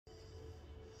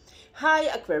Hi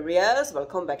Aquarius,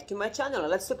 welcome back to my channel.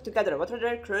 Let's look together what are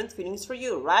their current feelings for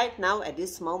you right now at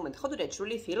this moment. How do they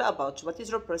truly feel about you? What is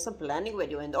your person planning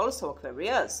with you? And also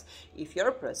Aquarius, if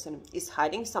your person is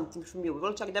hiding something from you, we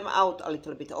will check them out a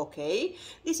little bit, okay?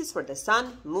 This is for the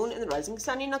sun, moon and rising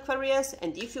sun in Aquarius.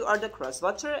 And if you are the cross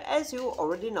watcher, as you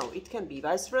already know, it can be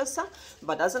vice versa,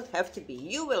 but doesn't have to be.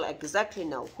 You will exactly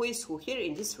know who is who here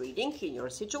in this reading in your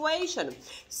situation.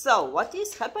 So what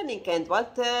is happening and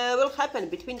what will happen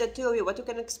between the two of you, what you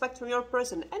can expect from your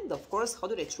person, and of course how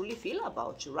do they truly feel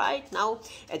about you right now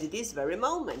at this very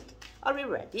moment. Are we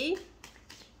ready?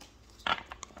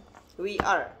 We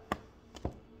are.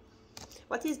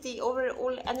 What is the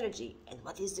overall energy and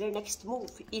what is their next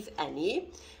move, if any?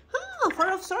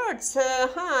 Four of Swords,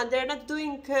 they're not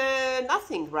doing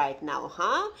nothing right now,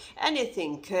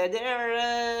 anything.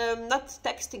 They're not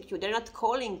texting you, they're not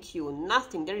calling you,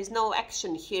 nothing. There is no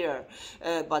action here.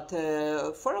 But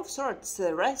Four of Swords,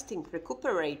 resting,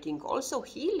 recuperating, also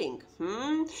healing.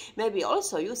 Maybe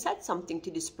also you said something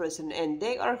to this person and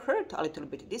they are hurt a little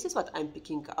bit. This is what I'm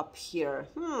picking up here.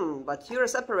 But you're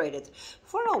separated.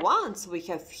 Four of Wands we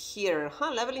have here,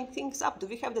 leveling things up. Do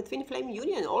we have the twin flame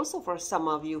union also for some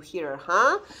of you here?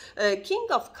 King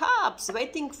of Cups,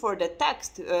 waiting for the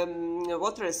text.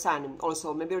 Water sign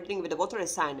also, maybe you're dealing with the water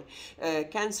sign.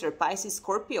 Cancer, Pisces,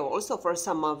 Scorpio also for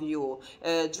some of you.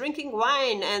 Drinking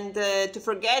wine and to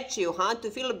forget you, to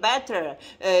feel better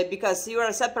because you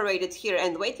are separated here,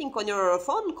 and waiting on your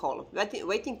phone call,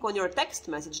 waiting on your text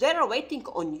message. They are waiting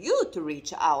on you to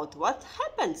reach out. What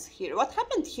happens here? What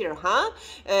happened here,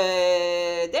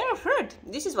 they are hurt.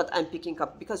 This is what I'm picking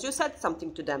up because you said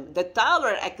something to them. The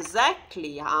Tower, exactly.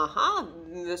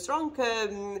 Strong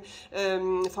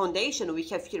foundation we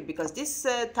have here because this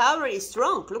Tower is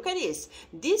strong. Look at this.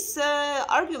 This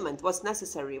argument was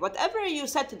necessary. Whatever you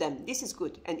said to them, this is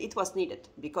good and it was needed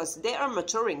because they are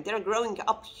maturing. They are growing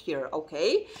up here,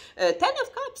 okay? Ten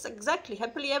of Cups, exactly.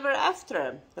 Happily ever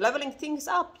after. Leveling things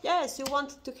up. Yes, you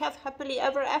want to have happily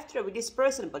ever after with this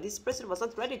person, but this person was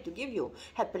not ready to give you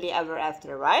happily ever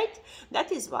after, right?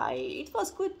 That is why it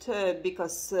was good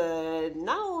because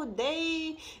now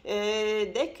they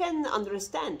can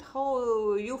understand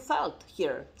how you felt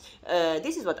here.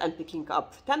 This is what I'm picking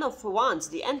up. Ten of Wands,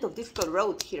 the end of difficult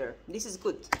road here. This is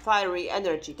good. Fiery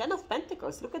energy. Ten of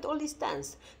Pentacles. Look at all these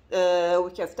tens. We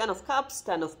have Ten of Cups,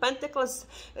 Ten of Pentacles,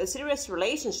 a serious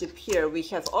relationship here we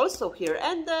have also here,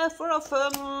 and Four of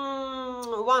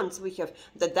Wands we have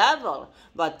the Devil.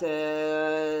 But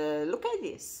look at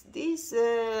this.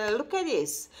 Look at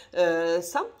this.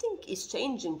 Something is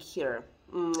changing here.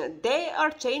 They are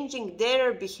changing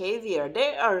their behavior.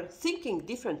 They are thinking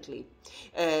differently.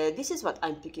 This is what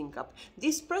I'm picking up.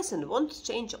 This person won't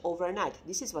change overnight.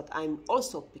 This is what I'm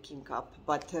also picking up.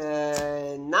 But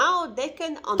now they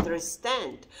can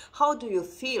understand. How do you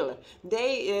feel?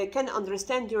 They can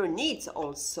understand your needs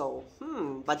also.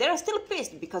 But they are still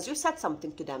pissed because you said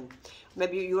something to them.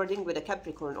 Maybe you are dealing with a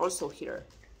Capricorn also here.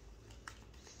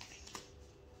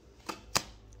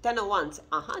 Ten of Wands.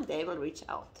 They will reach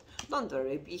out. Don't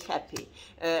worry, be happy.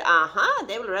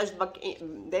 They will rush back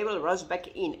in. They will rush back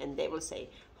in, and they will say,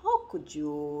 "How could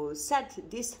you said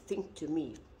this thing to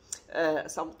me?"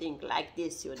 Something like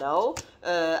this, you know.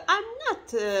 I'm not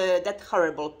that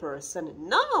horrible person.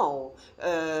 No,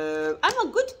 I'm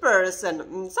a good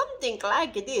person. Something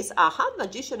like this.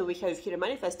 Magician we have here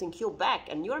manifesting you back,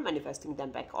 and you're manifesting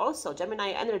them back also. Gemini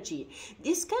energy.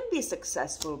 This can be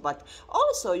successful, but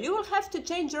also you will have to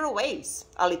change your ways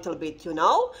a little bit, you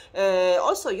know.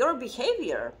 Also your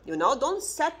behavior, you know. Don't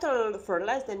settle for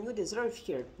less than you deserve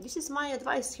here. This is my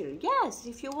advice here. Yes,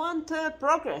 if you want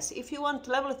progress, if you want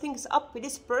to level things up with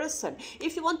this person,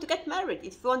 if you want to get married,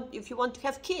 if you want to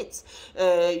have kids,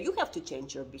 you have to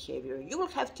change your behavior. You will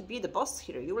have to be the boss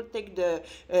here. You will take the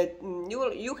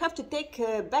you have to take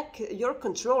back your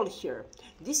control here.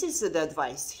 This is the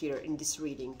advice here in this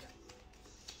reading.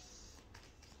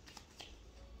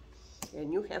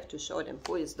 And you have to show them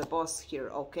who is the boss here,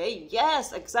 okay?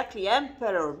 Yes, exactly,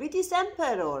 Emperor. Be this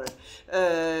Emperor.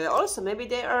 Also, maybe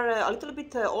they are a little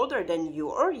bit older than you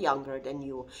or younger than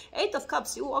you. Eight of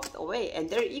Cups, you walked away and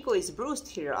their ego is bruised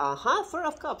here. Four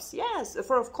of Cups, yes.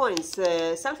 Four of Coins,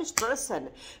 selfish person.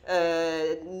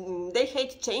 They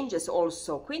hate changes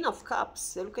also. Queen of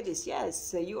Cups, look at this.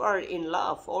 Yes, you are in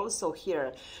love also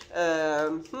here.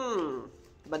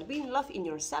 But be in love in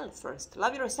yourself first.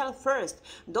 Love yourself first.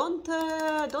 Don't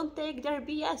take their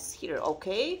BS here,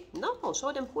 okay? No,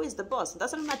 show them who is the boss.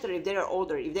 Doesn't matter if they are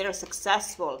older, if they are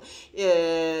successful.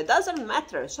 Doesn't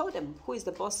matter. Show them who is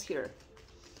the boss here.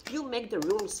 You make the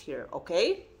rules here,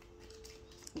 okay?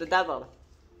 The Devil.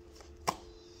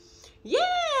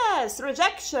 Yeah, Yes,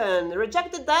 rejection,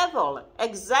 reject the devil.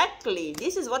 Exactly.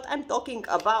 This is what I'm talking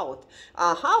about.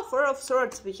 Four of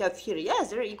Swords we have here.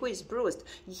 Yes, their ego is bruised.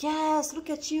 Yes,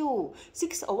 look at you.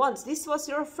 6 of Wands. This was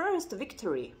your first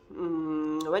victory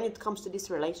when it comes to this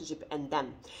relationship and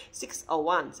them. 6 of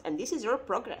Wands. And this is your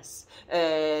progress.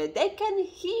 They can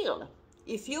heal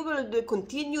if you will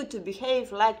continue to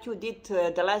behave like you did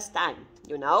the last time,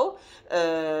 you know.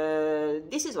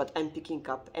 This is what I'm picking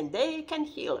up, and they can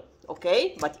heal,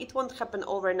 okay, but it won't happen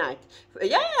overnight.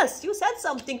 Yes, you said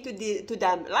something to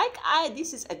them, like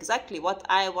this is exactly what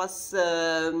I was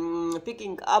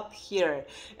picking up here,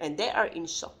 and they are in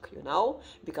shock, you know,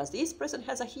 because this person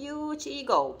has a huge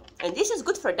ego, and this is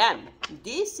good for them.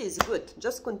 This is good.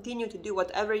 Just continue to do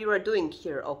whatever you are doing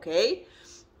here, okay.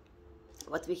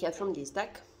 What we have from this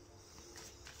deck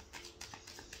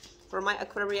for my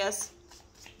Aquarius.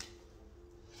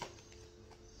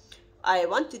 I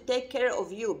want to take care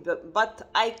of you, but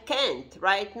I can't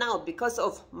right now because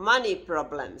of money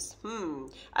problems.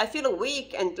 I feel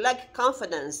weak and lack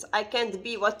confidence. I can't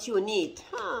be what you need.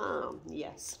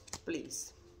 Yes,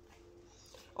 please.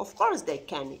 Of course they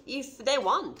can, if they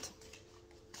want.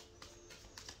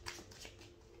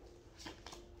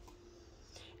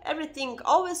 Everything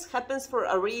always happens for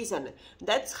a reason.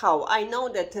 That's how I know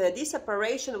that this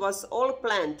separation was all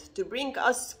planned to bring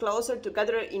us closer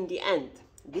together in the end.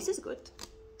 This is good.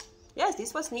 Yes,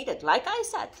 this was needed, like I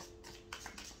said.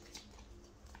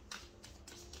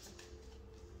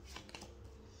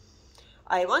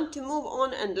 I want to move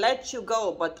on and let you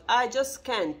go, but I just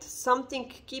can't.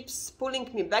 Something keeps pulling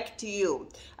me back to you.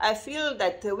 I feel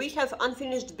that we have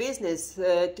unfinished business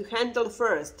to handle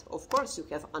first. Of course you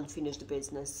have unfinished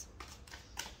business.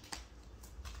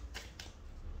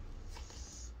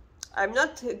 I'm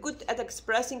not good at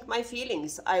expressing my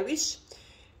feelings. I wish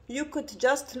you could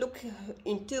just look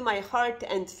into my heart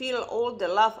and feel all the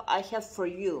love I have for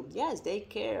you. Yes, they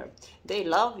care. They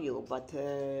love you, but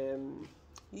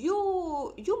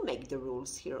you make the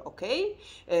rules here, okay?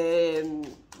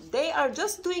 They are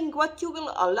just doing what you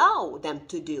will allow them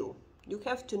to do. You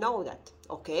have to know that,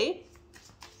 okay?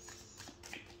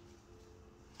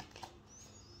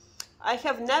 I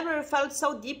have never felt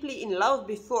so deeply in love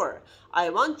before. I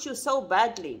want you so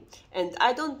badly, and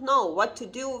I don't know what to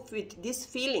do with these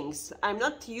feelings. I'm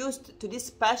not used to this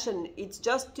passion. It's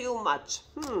just too much.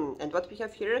 And what we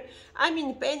have here? I'm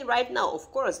in pain right now.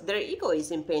 Of course, their ego is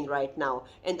in pain right now.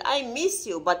 And I miss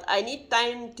you, but I need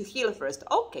time to heal first.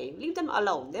 Okay, leave them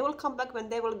alone. They will come back when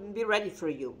they will be ready for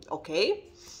you. Okay?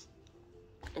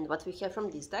 And what we have from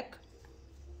this deck?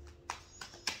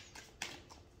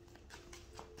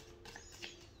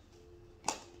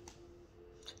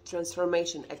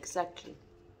 Transformation, exactly.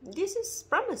 This is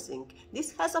promising.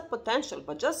 This has a potential,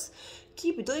 but just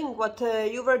keep doing what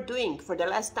you were doing for the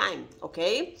last time,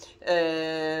 okay?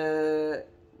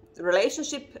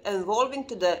 Relationship evolving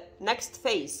to the next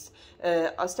phase.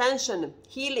 Ascension,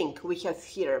 healing we have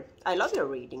here. I love your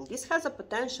reading. This has a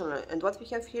potential. And what we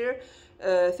have here?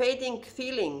 Fading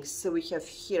feelings we have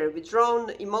here,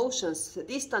 withdrawn emotions,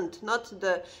 distant, not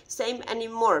the same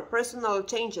anymore, personal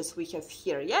changes we have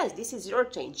here. Yes, this is your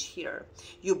change here.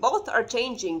 You both are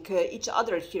changing each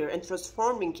other here and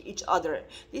transforming each other.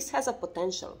 This has a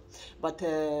potential, but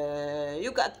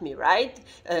you got me, right?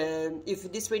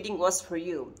 If this reading was for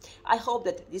you. I hope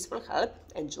that this will help.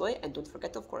 Enjoy, and don't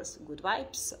forget, of course, good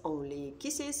vibes, only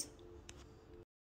kisses.